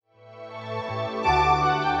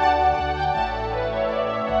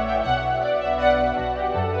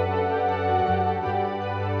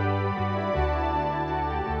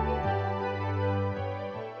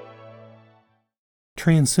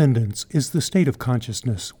Transcendence is the state of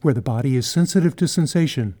consciousness where the body is sensitive to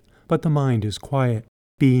sensation, but the mind is quiet.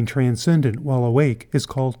 Being transcendent while awake is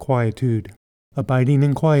called quietude. Abiding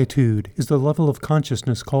in quietude is the level of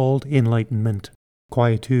consciousness called enlightenment.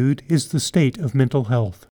 Quietude is the state of mental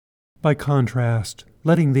health. By contrast,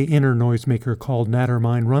 letting the inner noisemaker called natter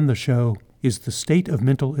mind run the show is the state of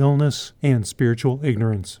mental illness and spiritual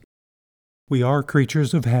ignorance. We are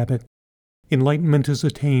creatures of habit. Enlightenment is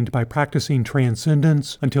attained by practicing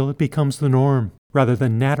transcendence until it becomes the norm, rather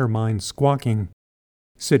than natter mind squawking.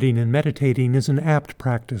 Sitting and meditating is an apt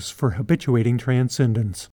practice for habituating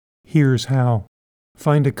transcendence. Here's how.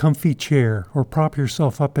 Find a comfy chair or prop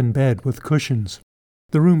yourself up in bed with cushions.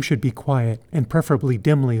 The room should be quiet and preferably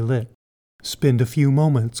dimly lit. Spend a few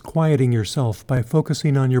moments quieting yourself by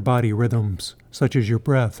focusing on your body rhythms, such as your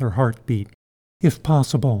breath or heartbeat. If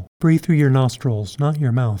possible, breathe through your nostrils, not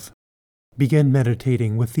your mouth. Begin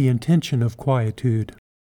meditating with the intention of quietude.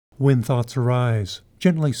 When thoughts arise,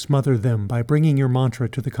 gently smother them by bringing your mantra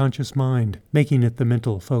to the conscious mind, making it the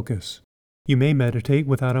mental focus. You may meditate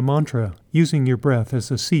without a mantra, using your breath as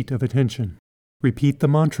a seat of attention. Repeat the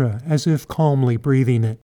mantra as if calmly breathing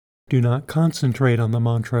it. Do not concentrate on the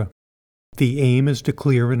mantra. The aim is to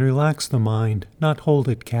clear and relax the mind, not hold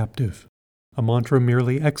it captive. A mantra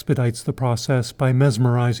merely expedites the process by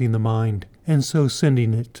mesmerizing the mind, and so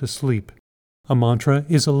sending it to sleep. A mantra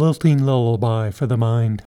is a lilting lullaby for the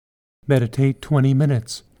mind. Meditate 20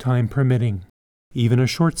 minutes, time permitting. Even a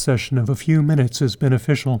short session of a few minutes is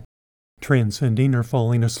beneficial. Transcending or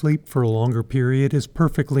falling asleep for a longer period is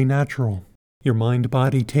perfectly natural. Your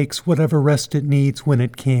mind-body takes whatever rest it needs when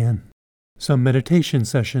it can. Some meditation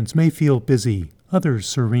sessions may feel busy, others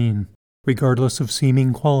serene. Regardless of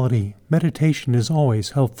seeming quality, meditation is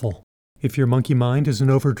always helpful. If your monkey mind is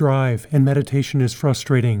in overdrive and meditation is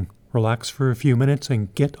frustrating, relax for a few minutes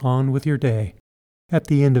and get on with your day. At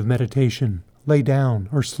the end of meditation, lay down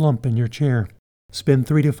or slump in your chair. Spend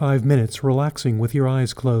 3 to 5 minutes relaxing with your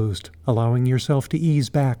eyes closed, allowing yourself to ease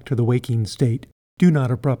back to the waking state. Do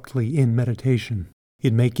not abruptly end meditation.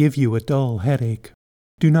 It may give you a dull headache.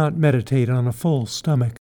 Do not meditate on a full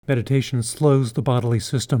stomach. Meditation slows the bodily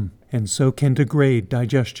system, and so can degrade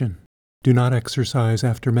digestion. Do not exercise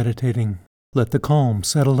after meditating. Let the calm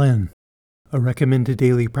settle in. A recommended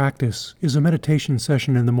daily practice is a meditation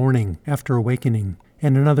session in the morning after awakening,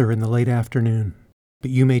 and another in the late afternoon.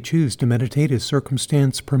 But you may choose to meditate as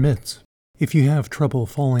circumstance permits. If you have trouble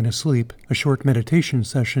falling asleep, a short meditation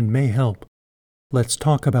session may help. Let's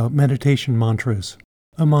talk about meditation mantras.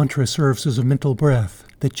 A mantra serves as a mental breath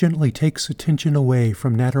that gently takes attention away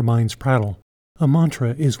from natter mind's prattle. A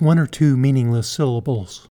mantra is 1 or 2 meaningless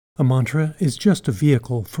syllables. A mantra is just a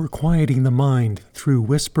vehicle for quieting the mind through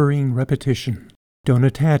whispering repetition. Don't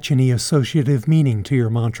attach any associative meaning to your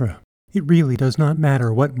mantra. It really does not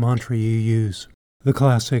matter what mantra you use. The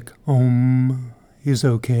classic Om is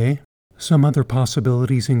okay. Some other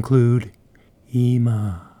possibilities include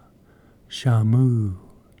Ima, Shamu,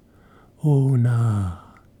 Ona,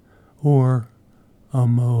 or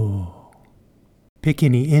Amo. Pick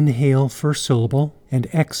any inhale first syllable and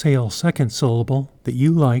exhale second syllable that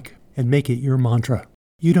you like and make it your mantra.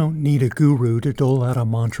 You don't need a guru to dole out a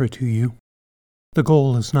mantra to you. The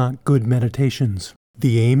goal is not good meditations.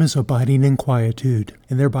 The aim is abiding in quietude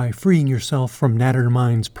and thereby freeing yourself from natter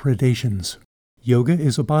mind's predations. Yoga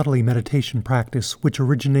is a bodily meditation practice which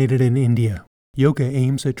originated in India. Yoga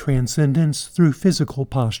aims at transcendence through physical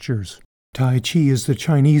postures. Tai Chi is the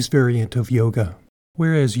Chinese variant of yoga.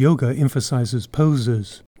 Whereas yoga emphasizes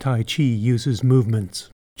poses, Tai Chi uses movements.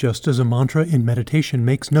 Just as a mantra in meditation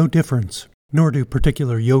makes no difference, nor do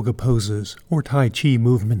particular yoga poses or Tai Chi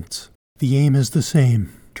movements. The aim is the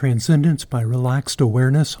same, transcendence by relaxed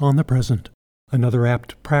awareness on the present. Another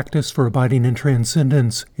apt practice for abiding in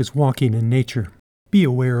transcendence is walking in nature. Be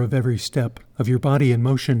aware of every step of your body in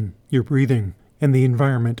motion, your breathing, and the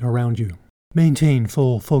environment around you. Maintain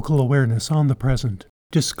full focal awareness on the present.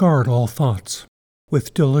 Discard all thoughts.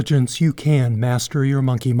 With diligence, you can master your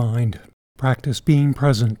monkey mind. Practice being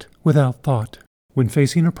present without thought. When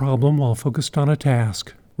facing a problem while focused on a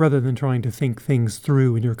task, rather than trying to think things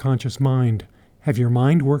through in your conscious mind, have your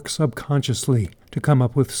mind work subconsciously to come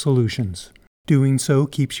up with solutions. Doing so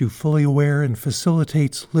keeps you fully aware and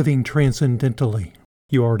facilitates living transcendentally.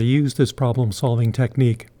 You already use this problem-solving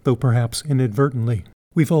technique, though perhaps inadvertently.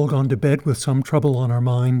 We've all gone to bed with some trouble on our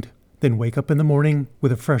mind, then wake up in the morning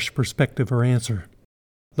with a fresh perspective or answer.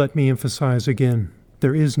 Let me emphasize again,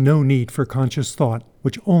 there is no need for conscious thought,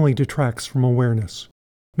 which only detracts from awareness.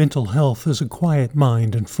 Mental health is a quiet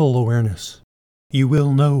mind and full awareness. You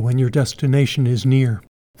will know when your destination is near.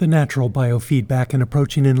 The natural biofeedback in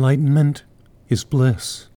approaching enlightenment is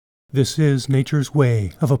bliss. This is nature's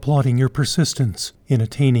way of applauding your persistence in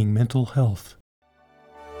attaining mental health.